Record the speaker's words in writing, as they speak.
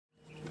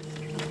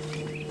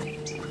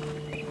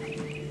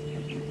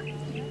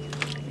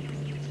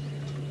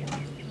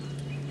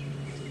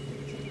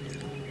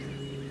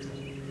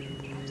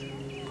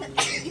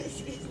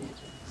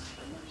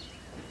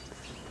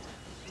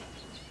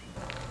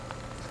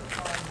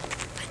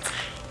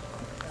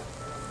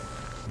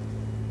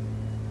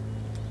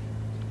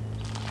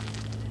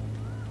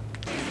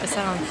this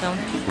out on film.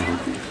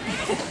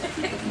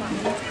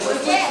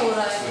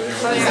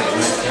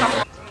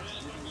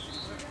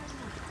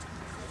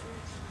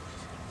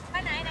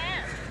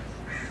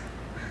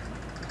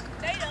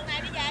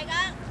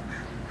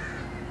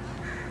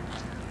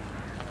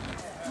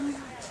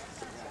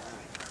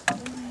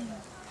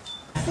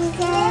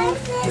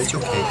 It's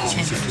okay, because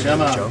he's in the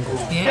jungle.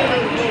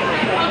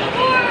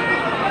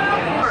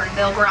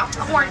 They'll ground the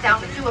corn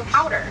down into a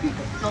powder.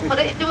 They'll put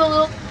it into a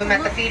little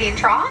at the feeding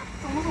trough.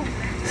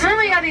 And then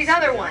we have these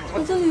other ones.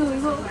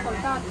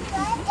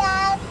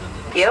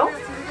 You?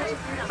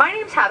 My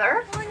name's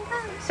Heather.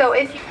 So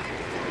if you...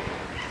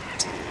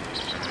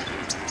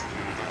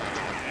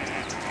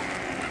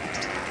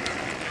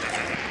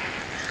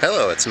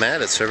 Hello, it's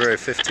Matt. It's February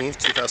 15th,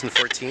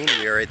 2014.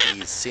 We are at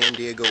the San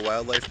Diego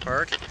Wildlife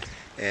Park,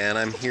 and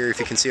I'm here, if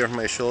you can see over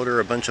my shoulder,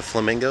 a bunch of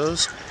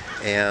flamingos,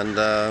 and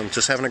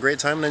just having a great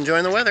time and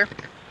enjoying the weather.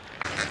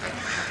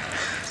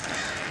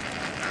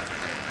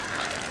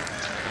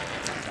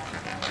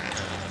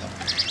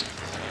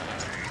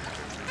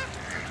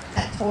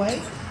 That toy.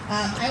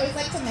 I always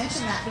like to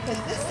mention that because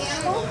this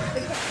animal...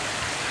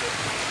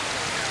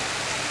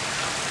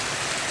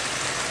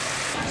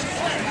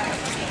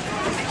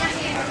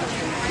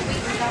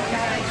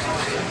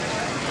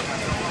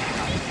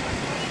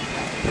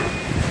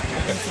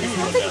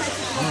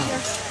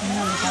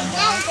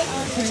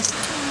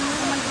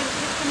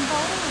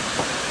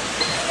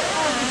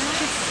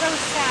 It's so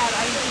sad.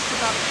 I just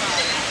about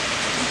cried.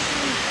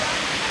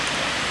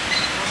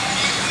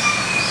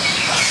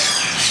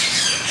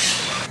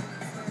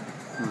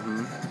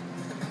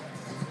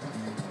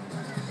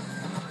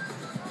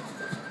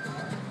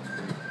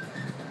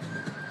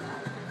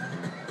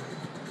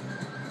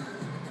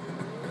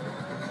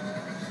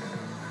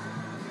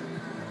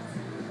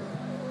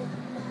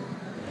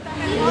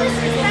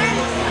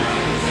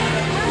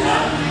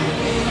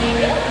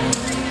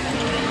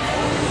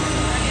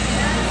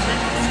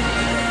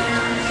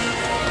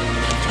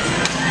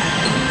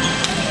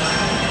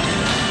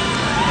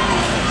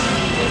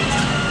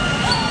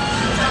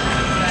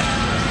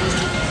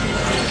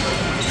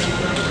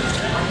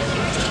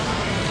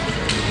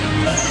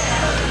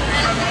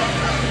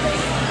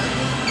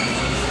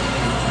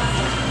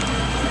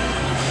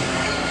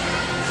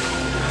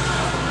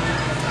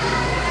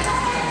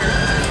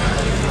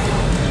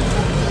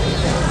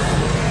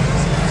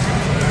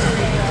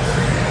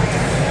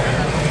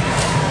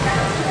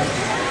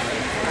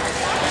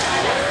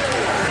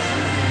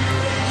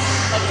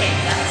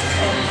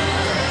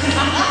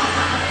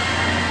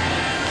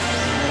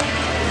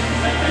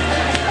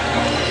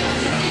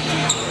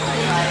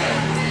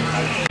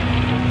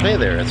 Hey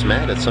there, it's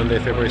Matt. It's Sunday,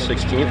 February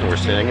 16th, and we're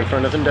standing in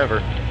front of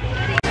Endeavour.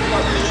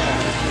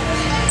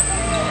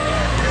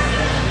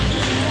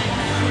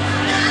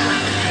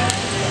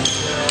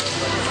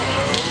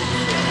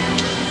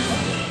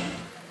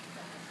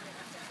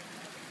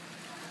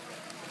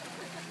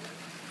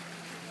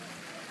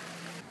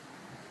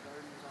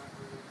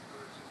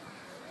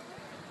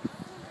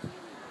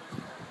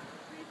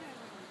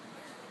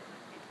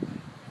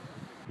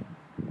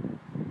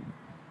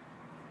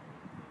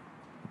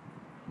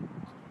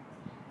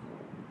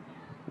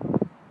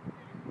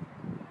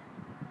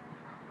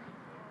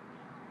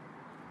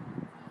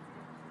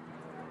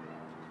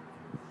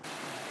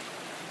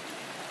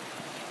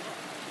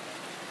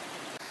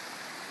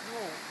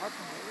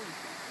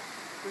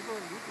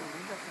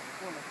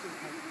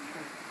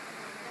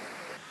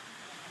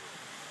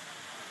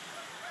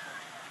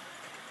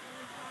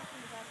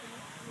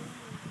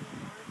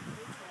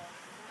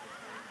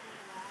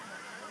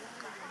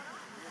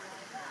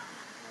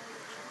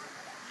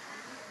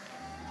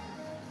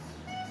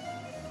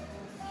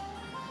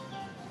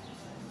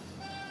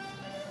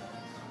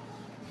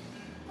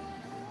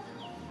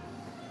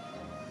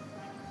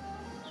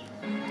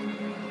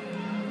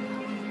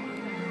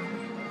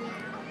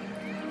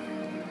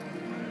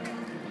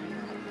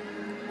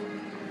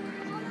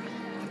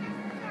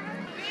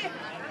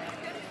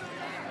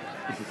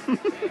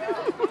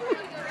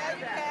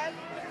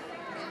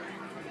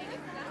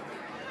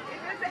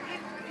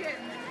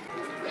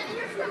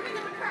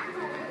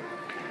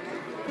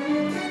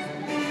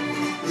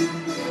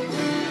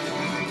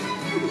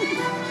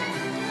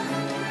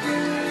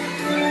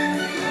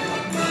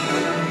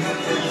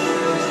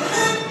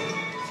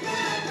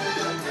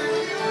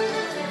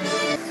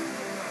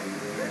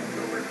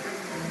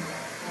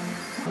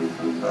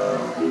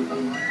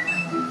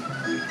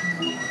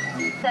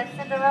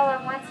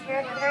 Cinderella once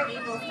shared with her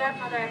evil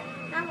stepmother.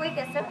 And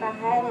weakest up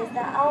ahead is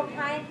the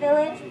Alpine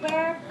Village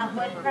where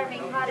wood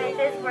carving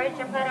cottages were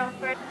Geppetto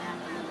first.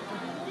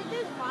 Did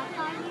this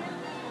Wi-Fi here?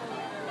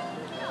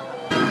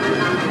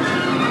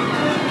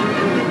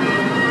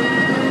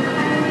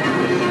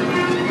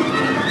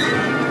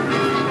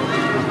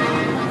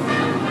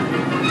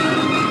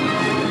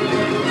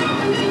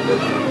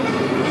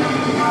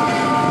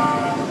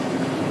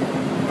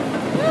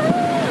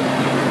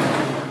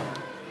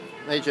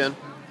 Hey, Jen.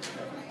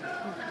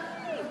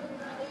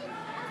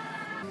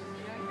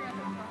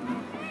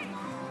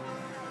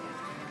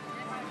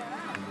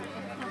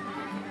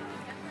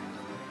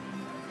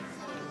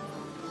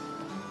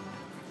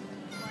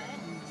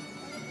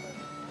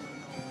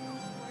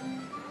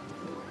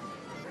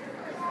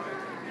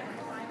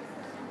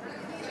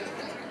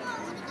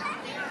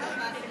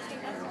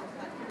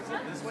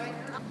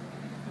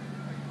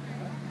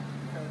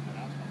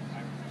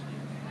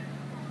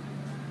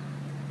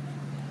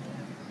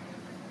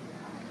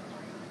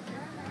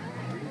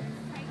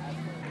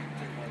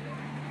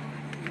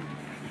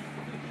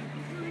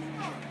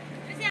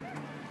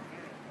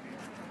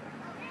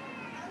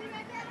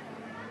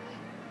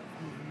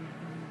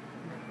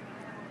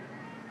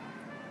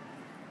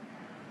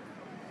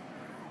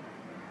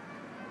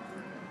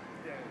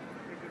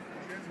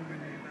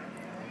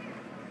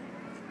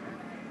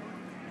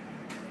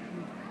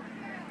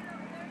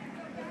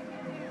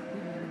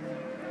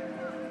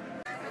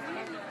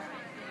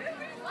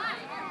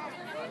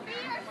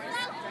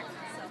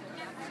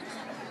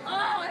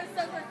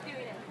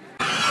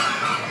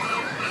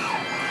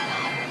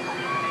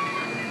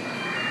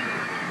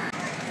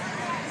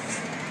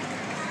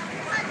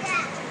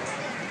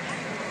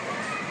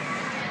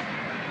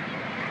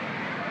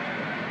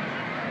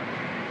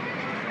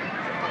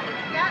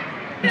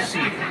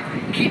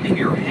 Seated, keeping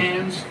your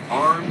hands,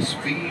 arms,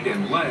 feet,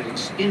 and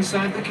legs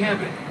inside the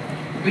cabin.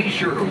 Be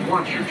sure to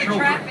watch your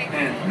children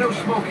and no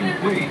smoking,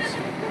 please.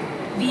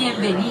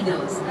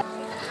 Bienvenidos.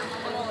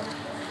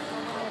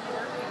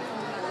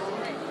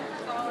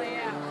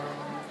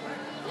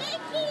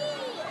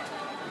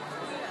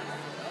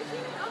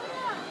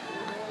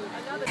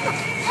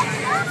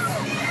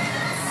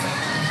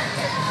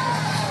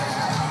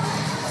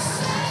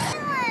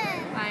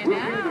 We'll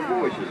hear the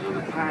voices of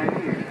the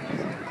pioneers,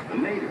 the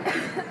natives,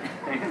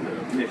 and the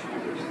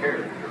mischievous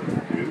characters,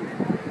 too,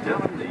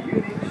 telling the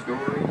unique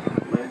stories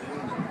and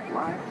legends of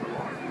life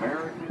along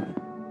America's.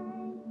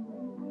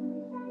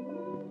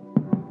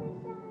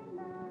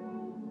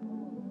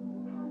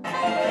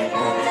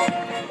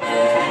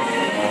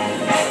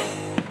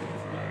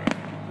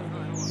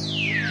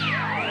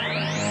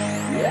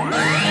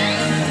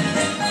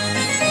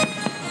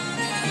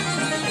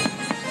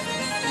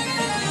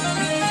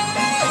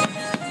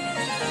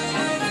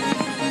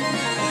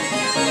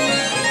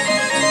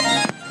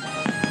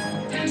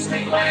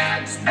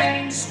 Disneyland's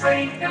Main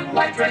Street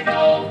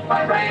Electrical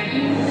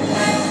Parade.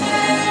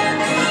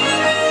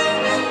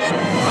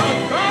 A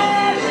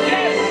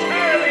gorgeous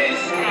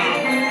service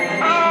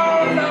from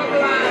all the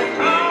black,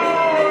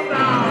 hold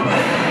on.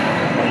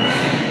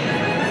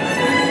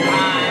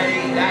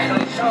 Aye,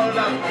 that'll show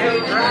the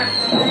children.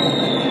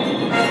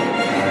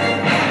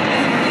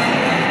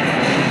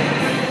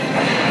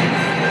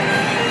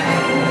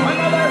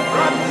 Another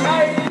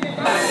broadside.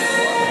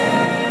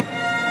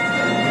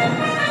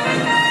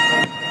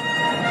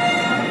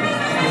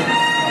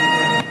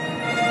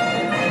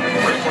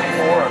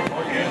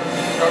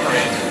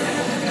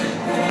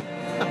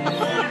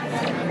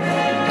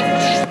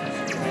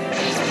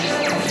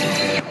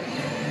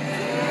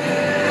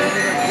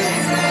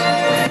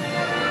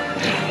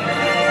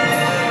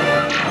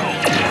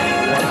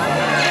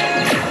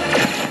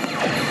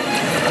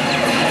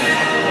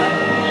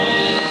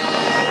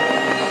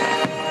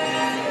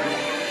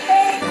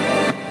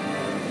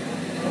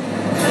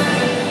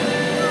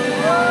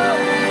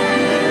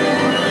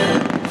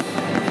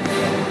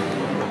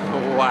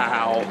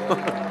 Wow.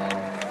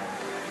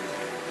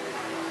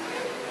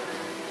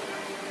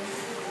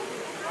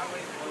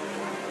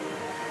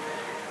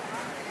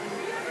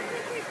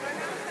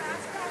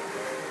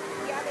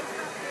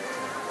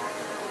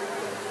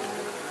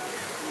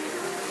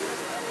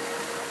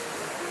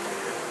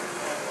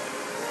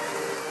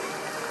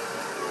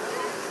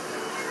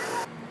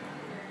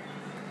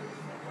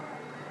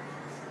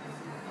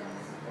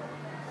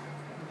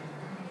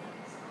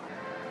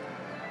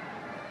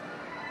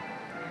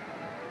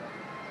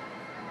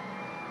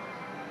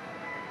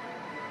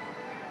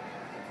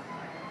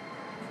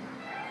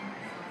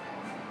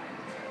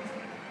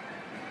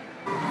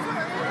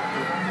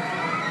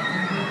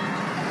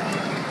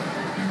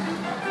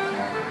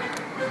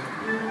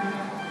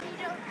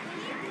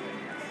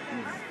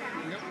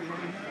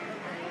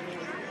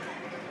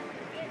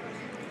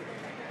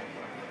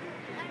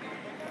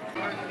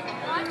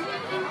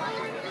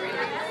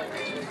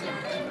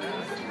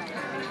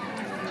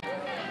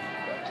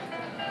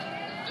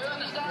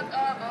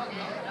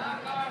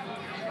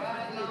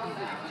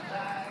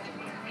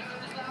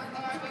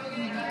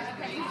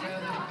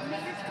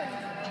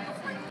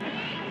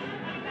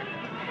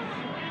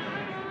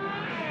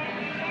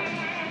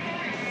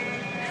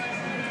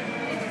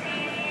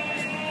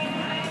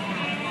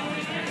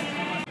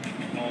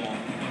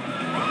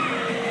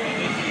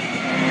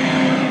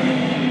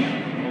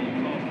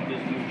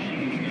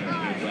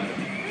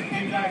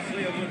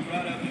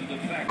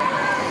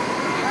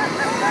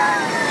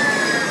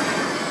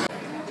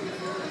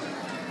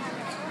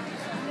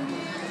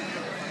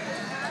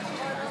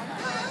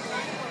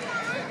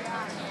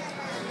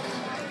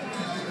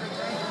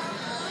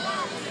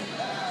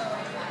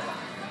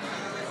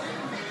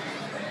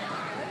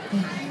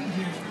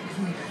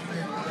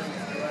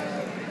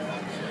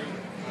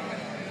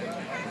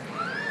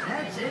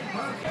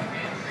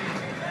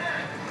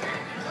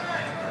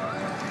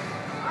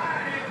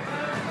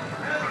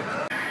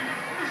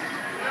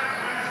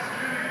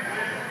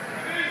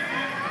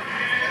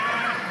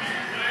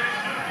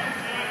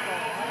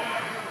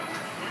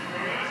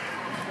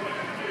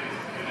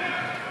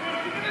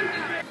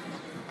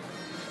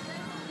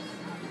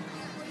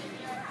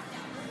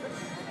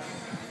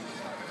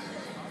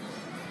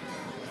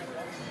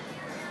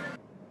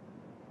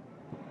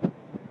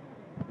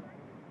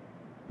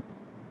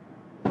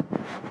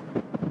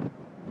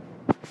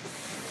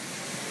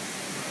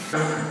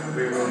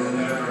 We will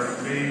never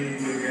meet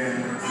again.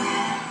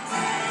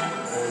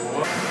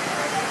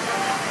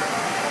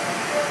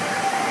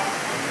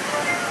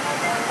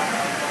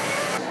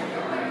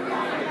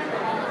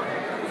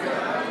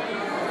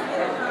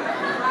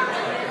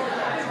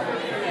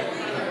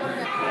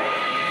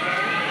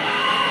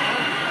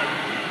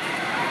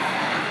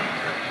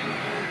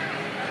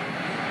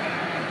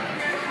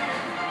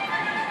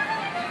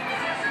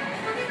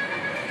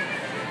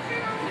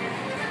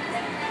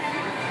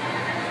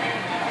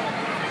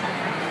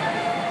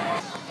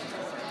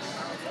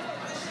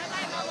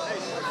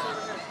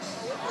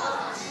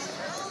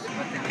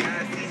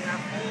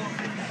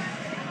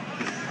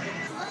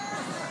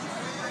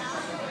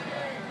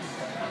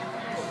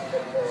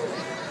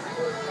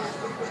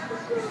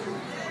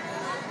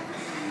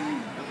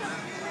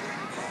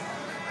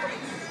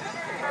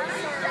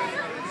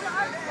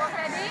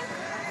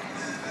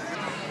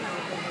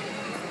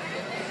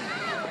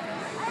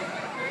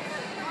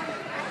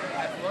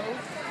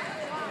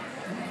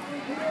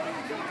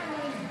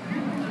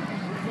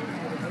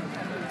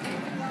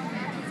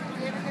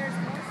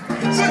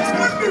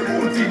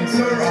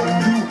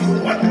 surround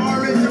you. What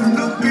more is you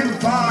looking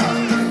for?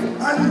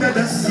 Under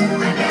the sea,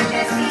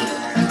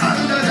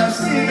 under the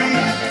sea.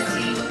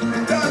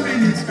 Down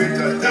there it's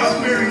better,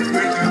 down there it's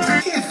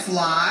better. Can't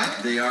fly.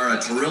 They are a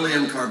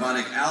beryllium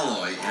carbonic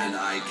alloy, and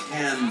I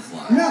can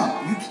fly.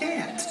 No, you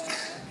can't.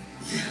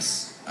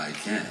 Yes, I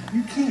can.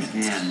 You can't.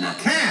 Can.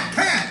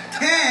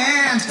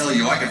 I tell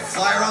you, I can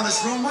fly around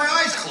this room with my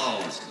eyes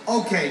closed.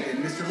 Okay,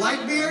 then, Mr.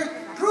 Lightbeard,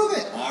 prove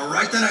it. All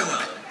right, then I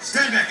will.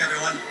 Stand back,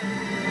 everyone.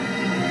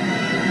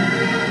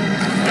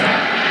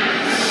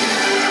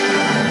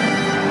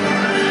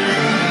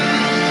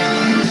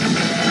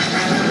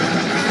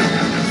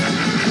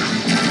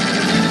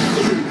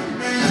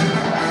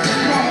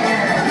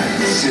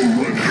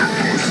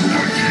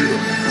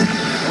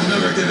 I'll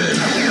never give in.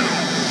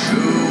 To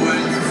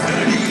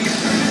infinity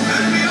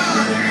and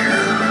beyond.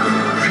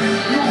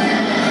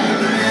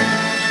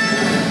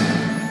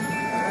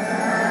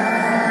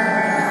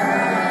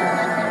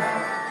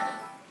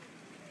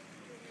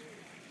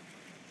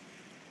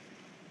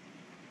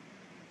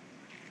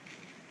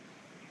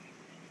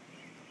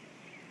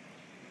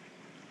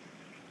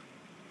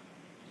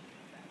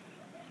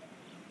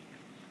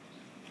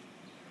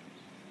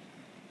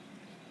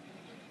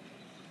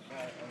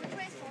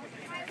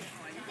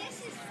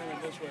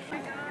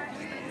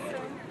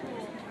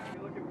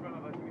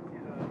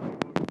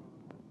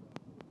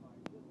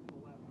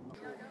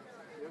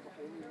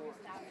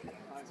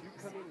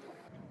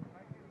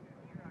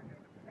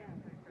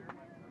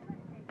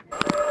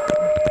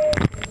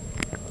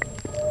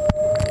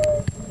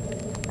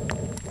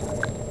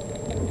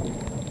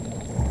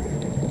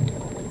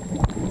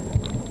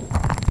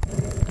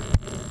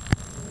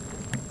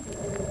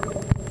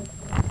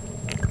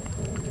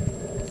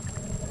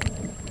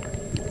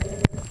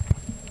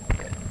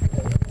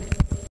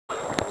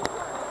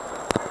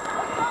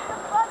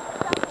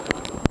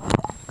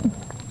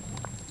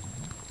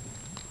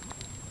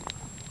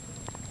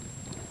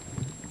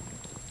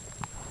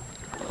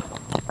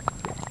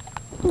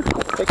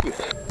 Thank you.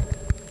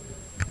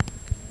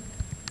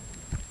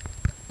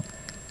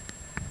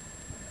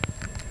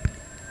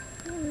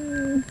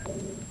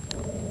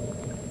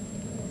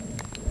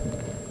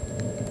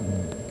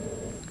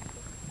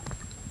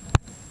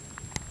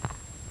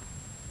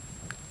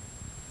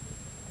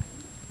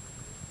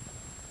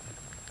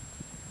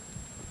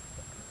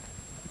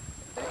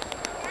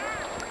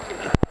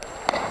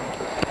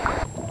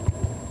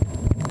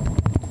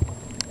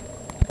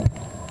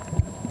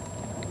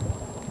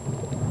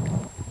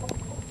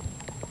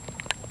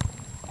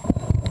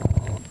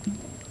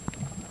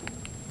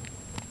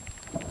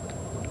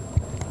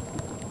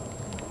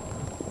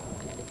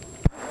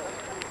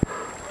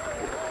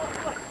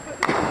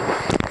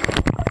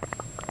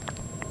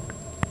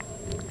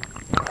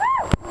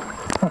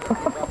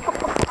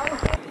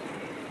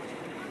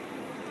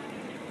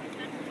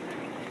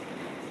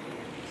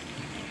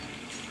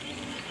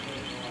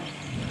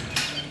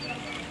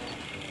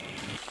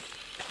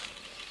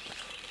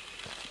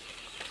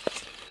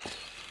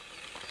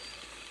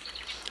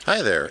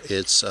 Hi there,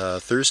 it's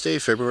Thursday,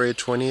 February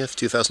 20th,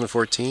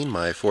 2014,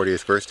 my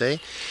 40th birthday,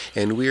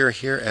 and we are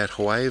here at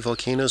Hawaii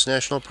Volcanoes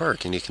National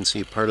Park, and you can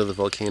see part of the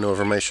volcano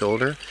over my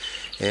shoulder,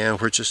 and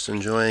we're just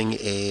enjoying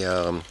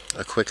a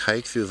quick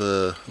hike through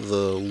the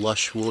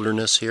lush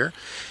wilderness here,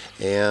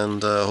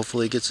 and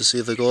hopefully get to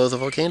see the glow of the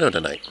volcano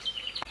tonight.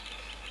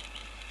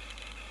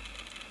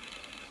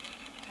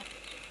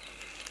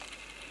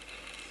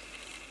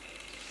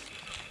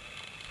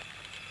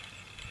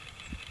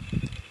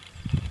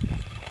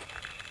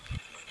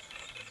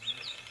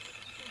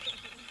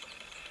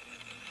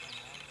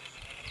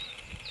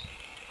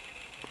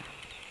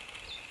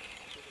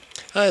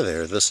 Hi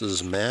there, this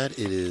is Matt.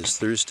 It is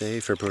Thursday,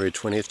 February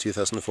 20th,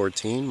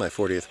 2014, my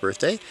 40th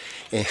birthday,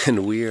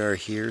 and we are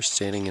here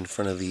standing in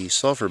front of the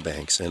sulfur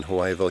banks in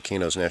Hawaii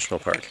Volcanoes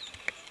National Park.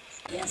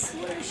 Yes,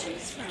 where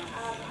she's from.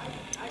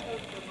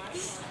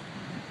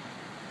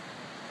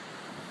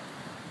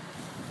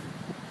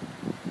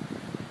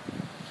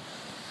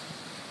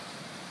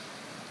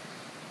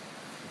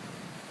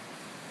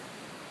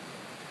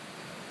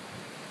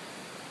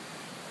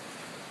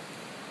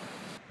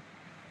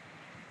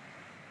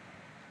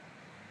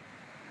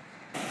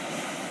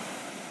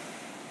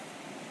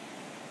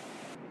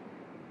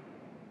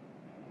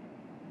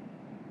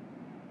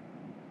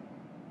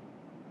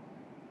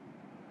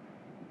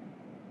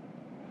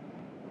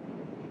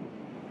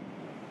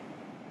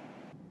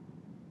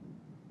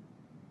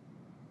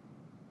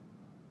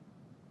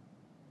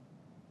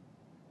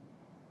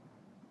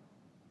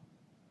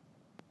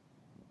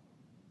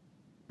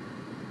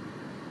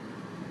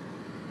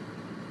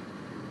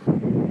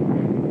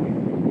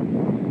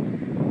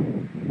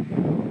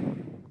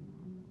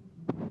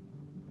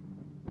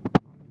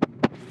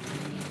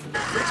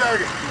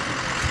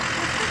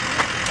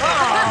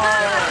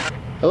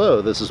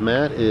 Hello, this is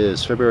Matt. It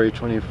is February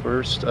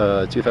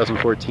 21st,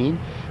 2014.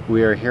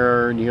 We are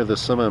here near the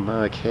summit of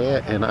Mauna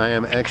Kea, and I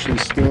am actually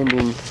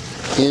standing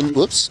in,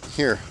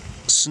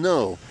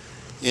 snow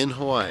in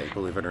Hawaii,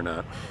 believe it or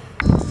not.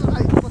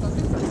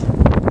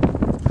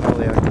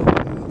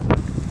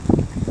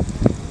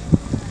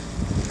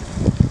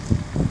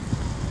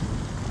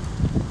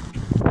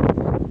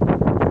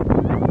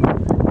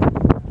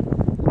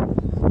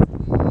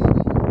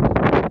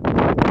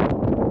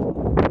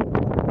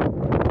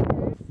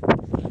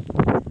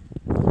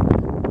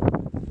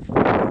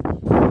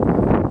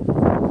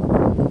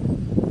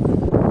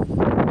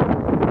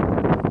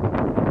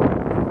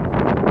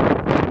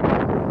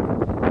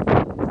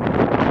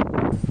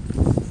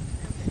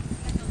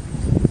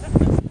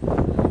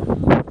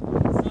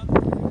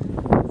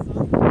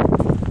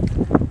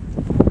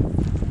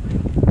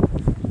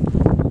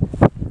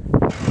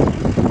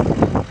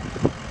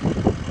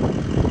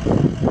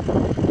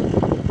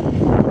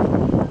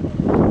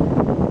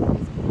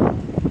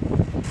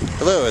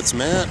 Hello, it's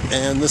Matt,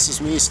 and this is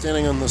me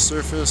standing on the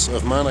surface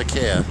of Mauna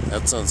Kea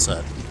at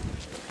sunset.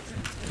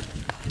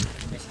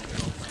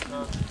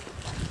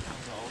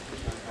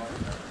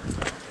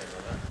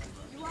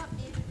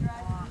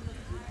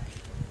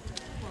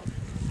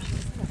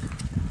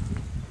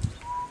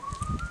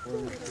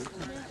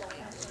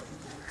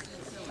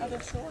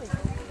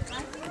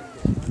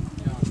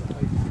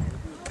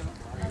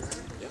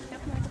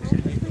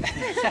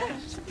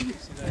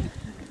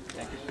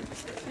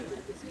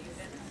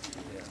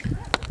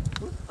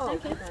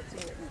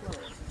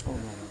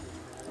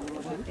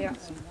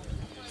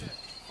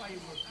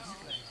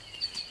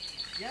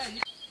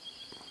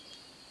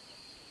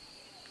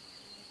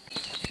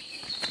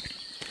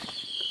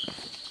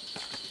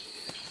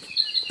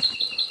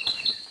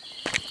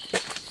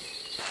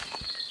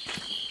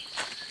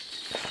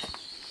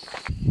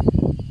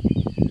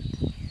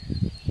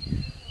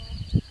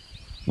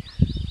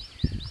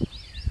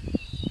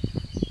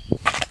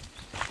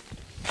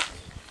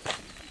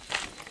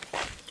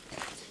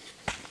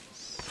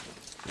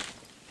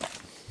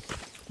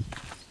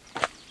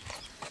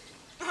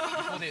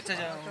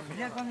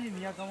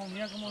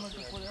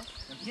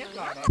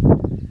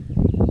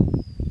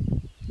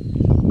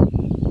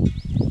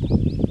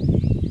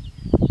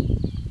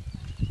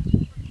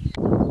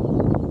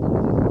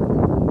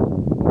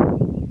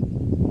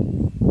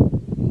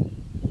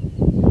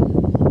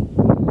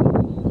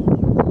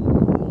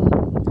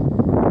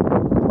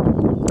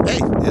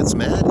 It's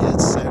Matt.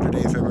 It's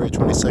Saturday, February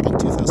 22nd,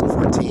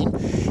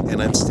 2014,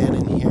 and I'm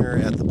standing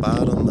here at the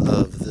bottom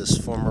of this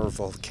former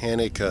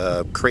volcanic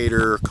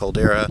crater,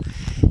 caldera,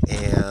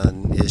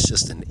 and it's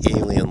just an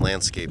alien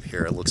landscape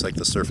here. It looks like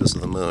the surface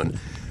of the moon,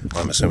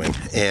 I'm assuming,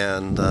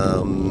 and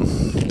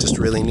just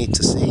really neat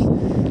to see,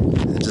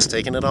 and just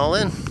taking it all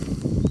in.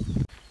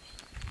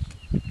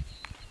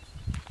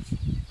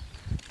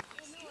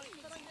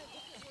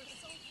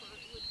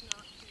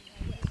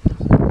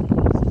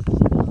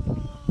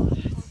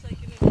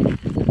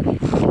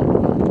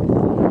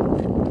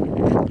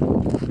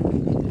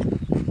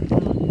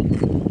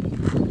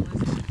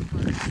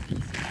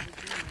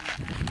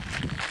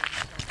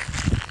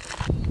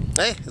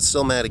 Hey, it's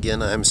still Matt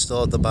again. I'm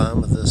still at the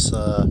bottom of this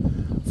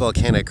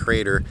volcanic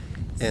crater,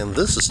 and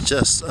this is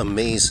just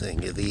amazing.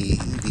 The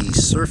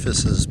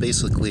surface is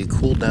basically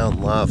cooled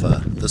down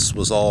lava. This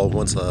was all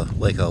once a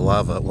lake of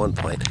lava at one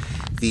point.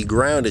 The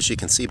ground, as you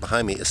can see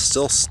behind me, is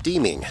still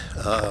steaming.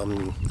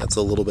 That's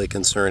a little bit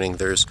concerning.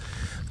 There's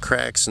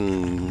cracks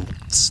and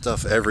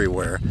stuff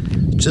everywhere.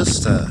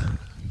 Just a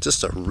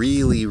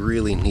really,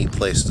 really neat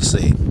place to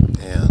see.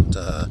 And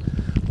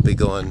we'll be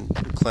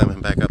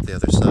climbing back up the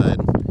other side.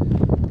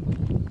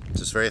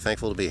 Just very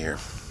thankful to be here.